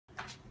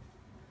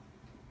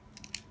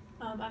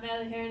I'm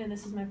Haran, and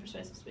this is my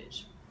persuasive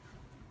speech.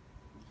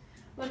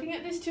 Looking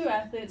at these two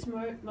athletes,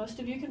 most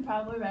of you can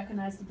probably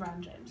recognize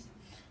LeBron James.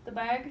 The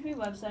biography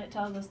website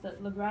tells us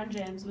that LeBron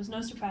James was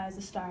no surprise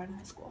a star in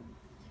high school.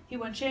 He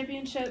won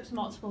championships,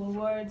 multiple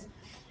awards,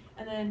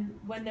 and then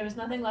when there was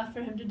nothing left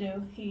for him to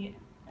do, he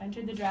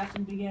entered the draft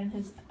and began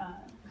his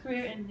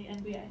career in the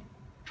NBA.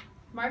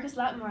 Marcus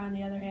Lattimore, on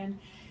the other hand,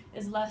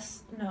 is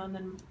less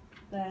known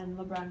than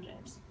LeBron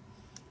James.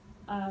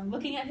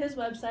 Looking at his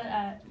website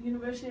at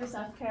University of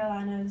South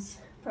Carolina's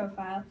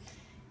profile,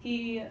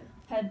 he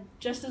had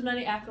just as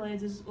many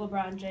accolades as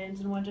LeBron James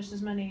and won just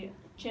as many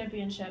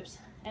championships,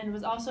 and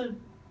was also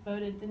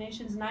voted the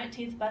nation's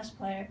 19th best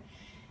player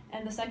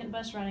and the second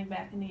best running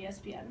back in the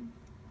ESPN.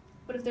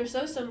 But if they're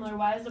so similar,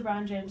 why is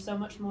LeBron James so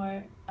much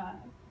more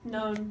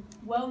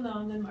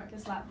well-known than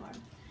Marcus Lattimore?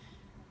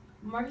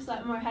 Marcus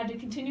Lattimore had to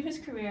continue his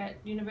career at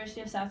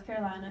University of South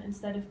Carolina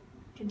instead of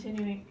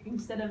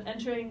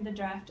entering the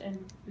draft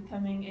and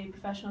becoming a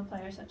professional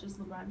player such as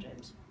LeBron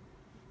James.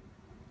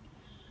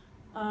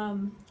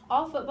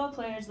 All football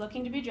players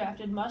looking to be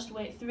drafted must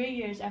wait 3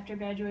 years after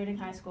graduating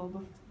high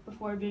school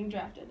before being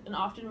drafted, and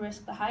often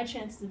risk the high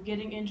chances of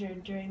getting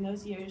injured during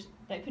those years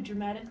that could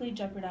dramatically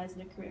jeopardize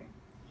their career.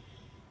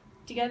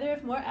 Together,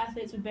 if more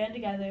athletes would band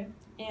together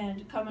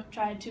and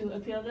try to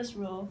appeal this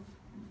rule,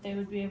 they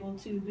would be able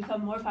to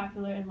become more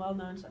popular and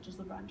well-known, such as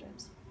LeBron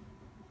James.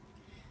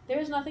 There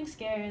is nothing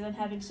scarier than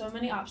having so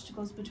many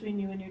obstacles between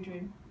you and your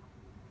dream.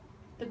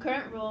 The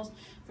current rules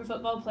for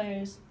football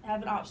players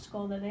have an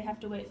obstacle that they have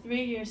to wait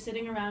 3 years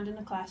sitting around in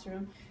a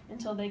classroom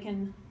until they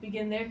can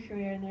begin their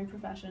career in their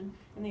profession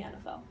in the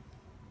NFL.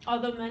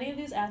 Although many of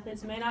these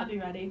athletes may not be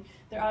ready,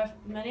 there are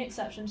many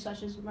exceptions,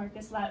 such as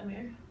Marcus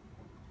Lattimore.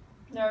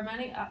 There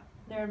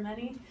are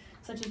many,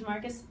 such as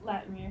Marcus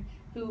Lattimore,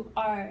 who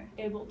are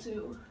able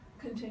to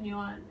continue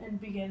on and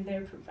begin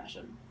their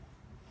profession.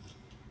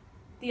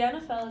 The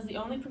NFL is the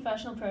only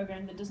professional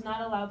program that does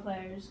not allow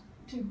players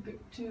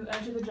to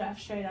enter the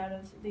draft straight out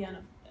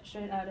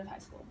of high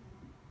school.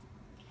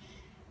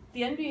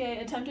 The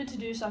NBA attempted to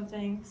do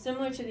something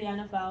similar to the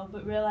NFL,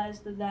 but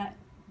realized that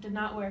did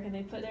not work, and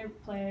they put their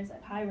players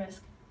at high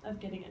risk of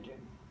getting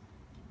injured.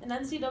 An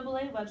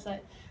NCAA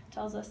website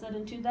tells us that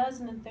in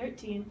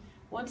 2013,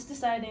 once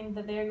deciding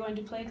that they are going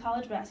to play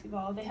college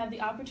basketball, they have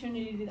the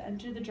opportunity to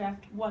enter the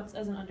draft once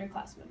as an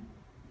underclassman.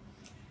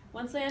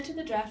 Once they enter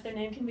the draft, their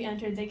name can be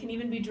entered, they can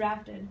even be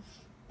drafted,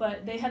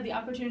 but they have the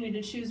opportunity to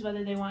choose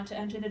whether they want to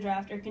enter the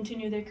draft or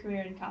continue their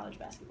career in college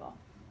basketball.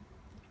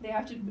 They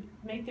have to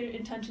make their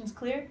intentions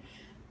clear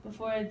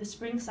before the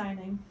spring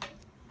signing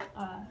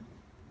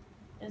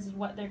is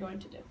what they're going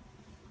to do.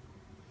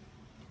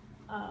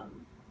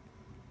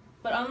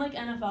 But unlike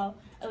NFL,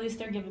 at least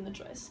they're given the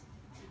choice.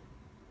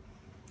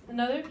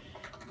 Another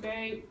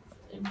very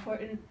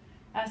important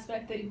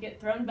aspect that you get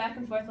thrown back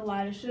and forth a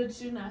lot is, should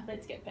student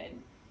athletes get paid?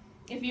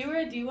 If you were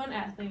a D1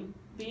 athlete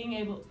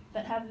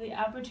that have the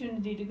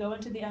opportunity to go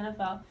into the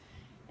NFL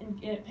and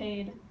get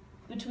paid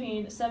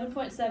between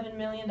 $7.7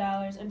 million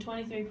and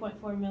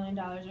 $23.4 million,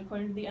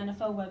 according to the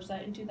NFL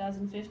website in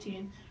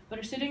 2015, but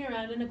are sitting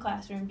around in a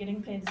classroom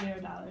getting paid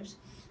 $0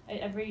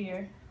 every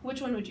year, which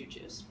one would you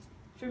choose?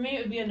 For me,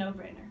 it would be a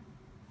no-brainer.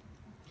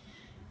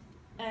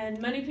 And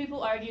many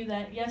people argue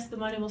that yes, the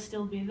money will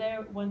still be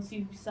there once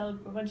you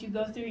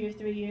go through your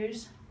 3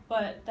 years,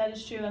 but that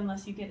is true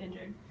unless you get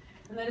injured.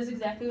 And that is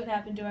exactly what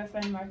happened to our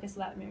friend Marcus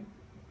Lattimore.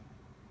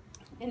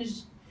 In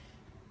his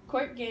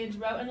Court Gage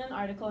wrote in an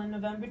article in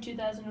November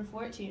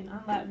 2014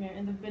 on Lattimore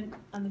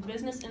on the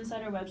Business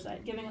Insider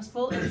website, giving us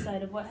full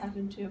insight of what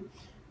happened to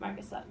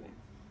Marcus Lattimore.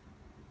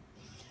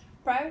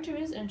 Prior to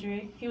his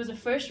injury, he was a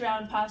first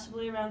round,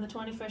 possibly around the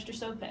 21st or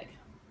so pick.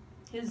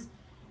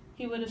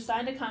 He would have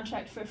signed a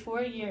contract for a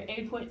 4-year,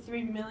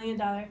 $8.3 million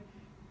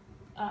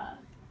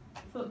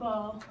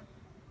football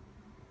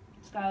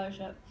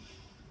scholarship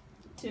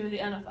to the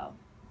NFL.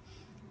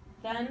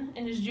 Then,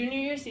 in his junior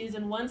year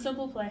season, one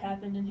simple play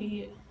happened and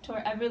he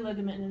tore every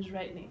ligament in his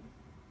right knee.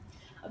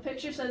 A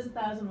picture says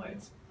 1,000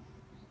 words.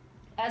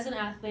 As an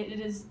athlete, it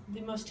is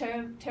the most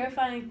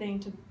terrifying thing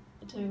to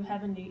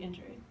have a knee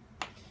injury.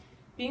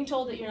 Being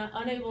told that you're not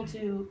unable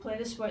to play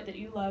the sport that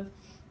you love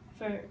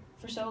for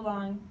so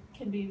long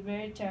can be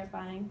very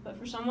terrifying, but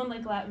for someone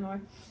like Lattimore,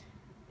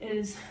 it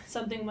is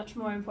something much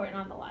more important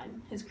on the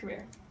line, his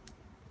career.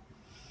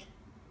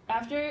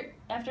 After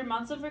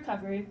months of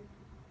recovery,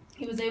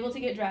 he was able to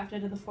get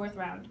drafted in the 4th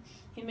round.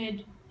 He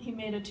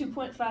signed a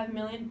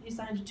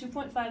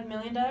 $2.5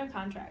 million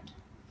contract.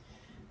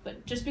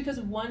 But just because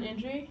of one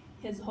injury,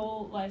 his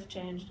whole life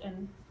changed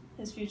and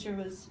his future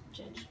was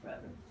changed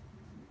forever.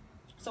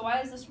 So why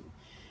is this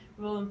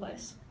rule in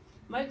place?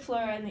 Mike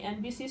Flora in the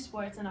NBC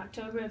Sports in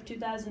October of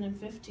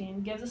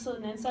 2015 gives us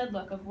an inside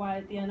look of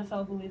why the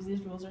NFL believes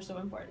these rules are so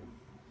important.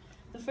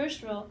 The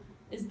first rule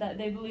is that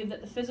they believe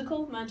that the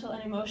physical, mental,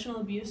 and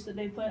emotional abuse that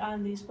they put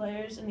on these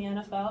players in the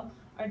NFL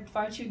are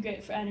far too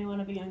great for anyone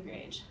of a younger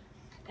age.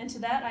 And to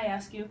that, I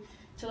ask you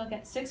to look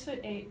at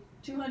 6'8",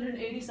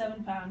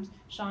 287 pounds,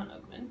 Sean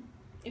Oakman.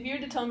 If you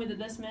were to tell me that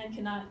this man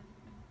cannot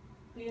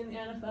be in the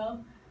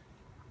NFL,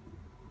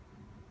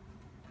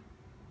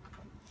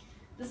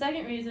 The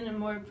second reason, and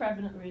more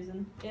prevalent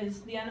reason,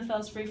 is the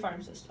NFL's free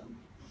farm system.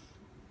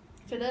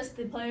 For this,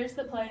 the players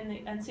that play in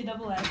the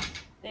NCAA,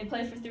 they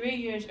play for 3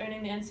 years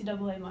earning the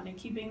NCAA money,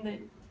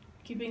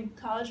 keeping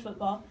college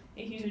football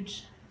a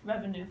huge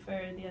revenue for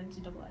the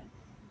NCAA.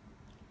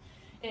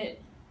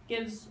 It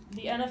gives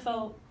the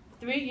NFL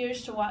 3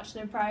 years to watch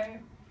their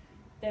prior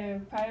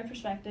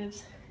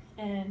perspectives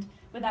and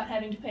without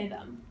having to pay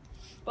them.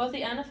 Both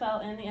the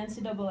NFL and the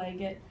NCAA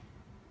get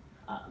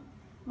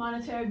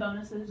monetary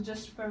bonuses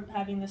just for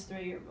having this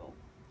 3-year rule.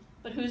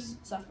 But who's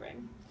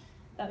suffering?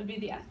 That would be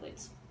the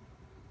athletes.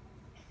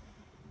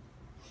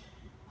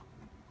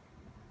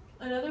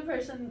 Another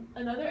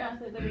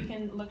athlete that we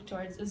can look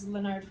towards is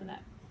Leonard Fournette.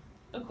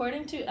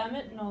 According to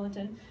Emmett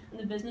Nolanton in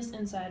the Business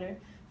Insider,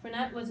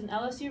 Fournette was an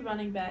LSU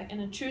running back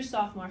and a true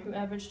sophomore who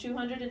averaged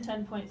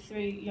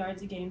 210.3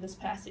 yards a game this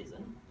past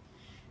season.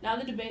 Now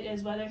the debate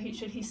is whether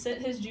should he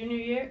sit his junior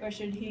year or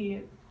should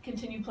he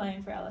continue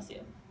playing for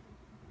LSU.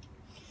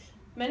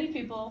 Many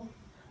people,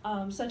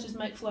 such as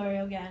Mike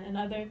Florio again and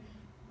other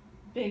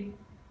big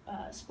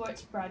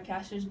sports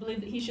broadcasters, believe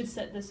that he should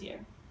sit this year.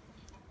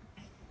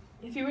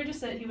 If he were to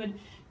sit, he would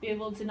be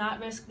able to not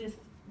risk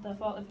the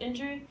fault of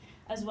injury,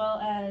 as well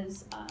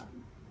as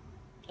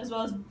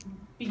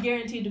be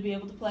guaranteed to be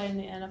able to play in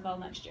the NFL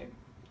next year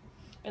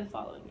or the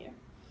following year.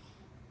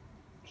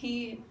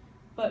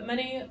 But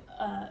many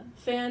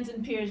fans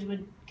and peers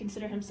would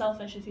consider him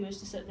selfish if he was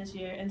to sit this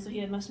year, and so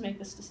he must make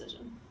this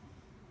decision.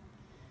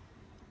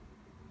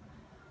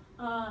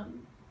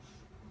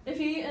 If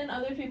he and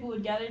other people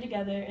would gather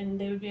together, and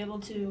they would be able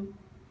to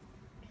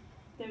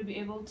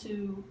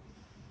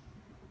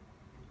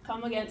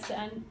come against the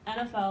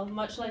NFL,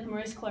 much like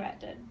Maurice Clarett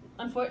did.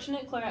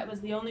 Unfortunately, Clarett was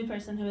the only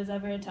person who has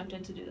ever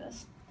attempted to do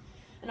this.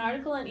 An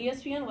article on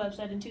ESPN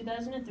website in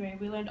 2003,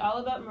 we learned all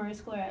about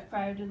Maurice Clarett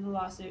prior to the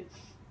lawsuit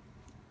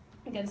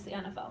against the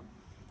NFL.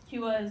 He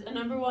was a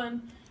number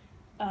 1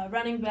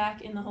 running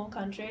back in the whole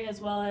country,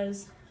 as well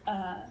as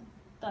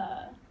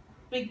the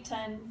Big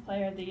Ten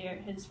Player of the Year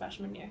his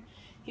freshman year.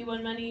 He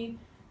won many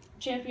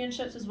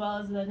championships as well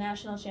as the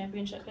national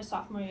championship his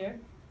sophomore year.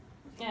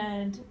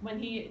 And when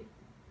he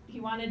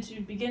wanted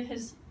to begin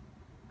his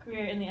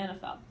career in the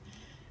NFL.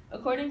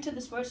 According to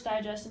the Sports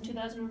Digest in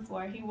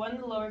 2004, he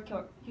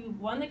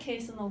won the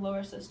case in the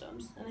lower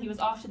systems, and he was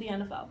off to the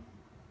NFL.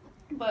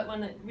 But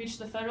when it reached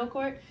the federal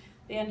court,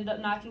 they ended up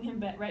knocking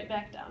him right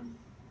back down.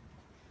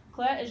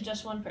 Clarett is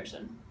just one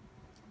person.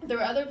 There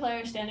were other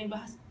players standing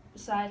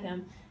beside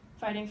him,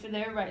 fighting for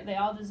their right they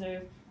all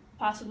deserve.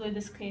 Possibly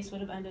this case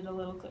would have ended a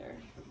little clearer.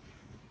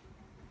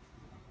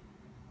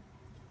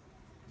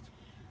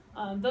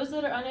 Those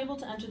that are unable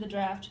to enter the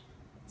draft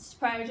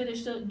prior to their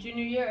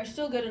junior year are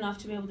still good enough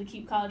to be able to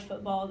keep college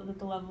football at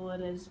the level it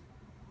is.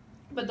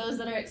 But those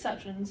that are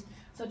exceptions,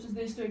 such as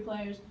these 3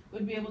 players,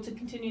 would be able to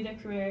continue their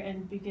career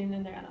and begin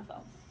in their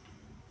NFL.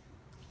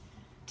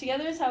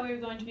 Together is how we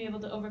are going to be able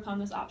to overcome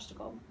this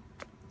obstacle.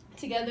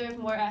 Together, if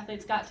more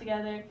athletes got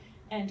together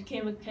and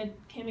came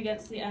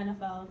against the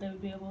NFL, they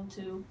would be able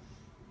to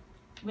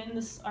win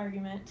this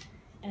argument.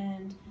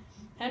 And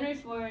Henry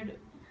Ford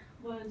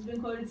was been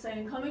quoted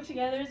saying, "Coming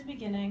together is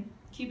beginning,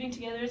 keeping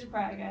together is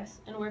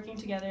progress, and working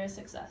together is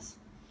success."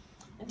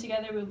 And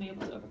together we'll be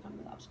able to overcome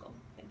this obstacle.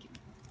 Thank you.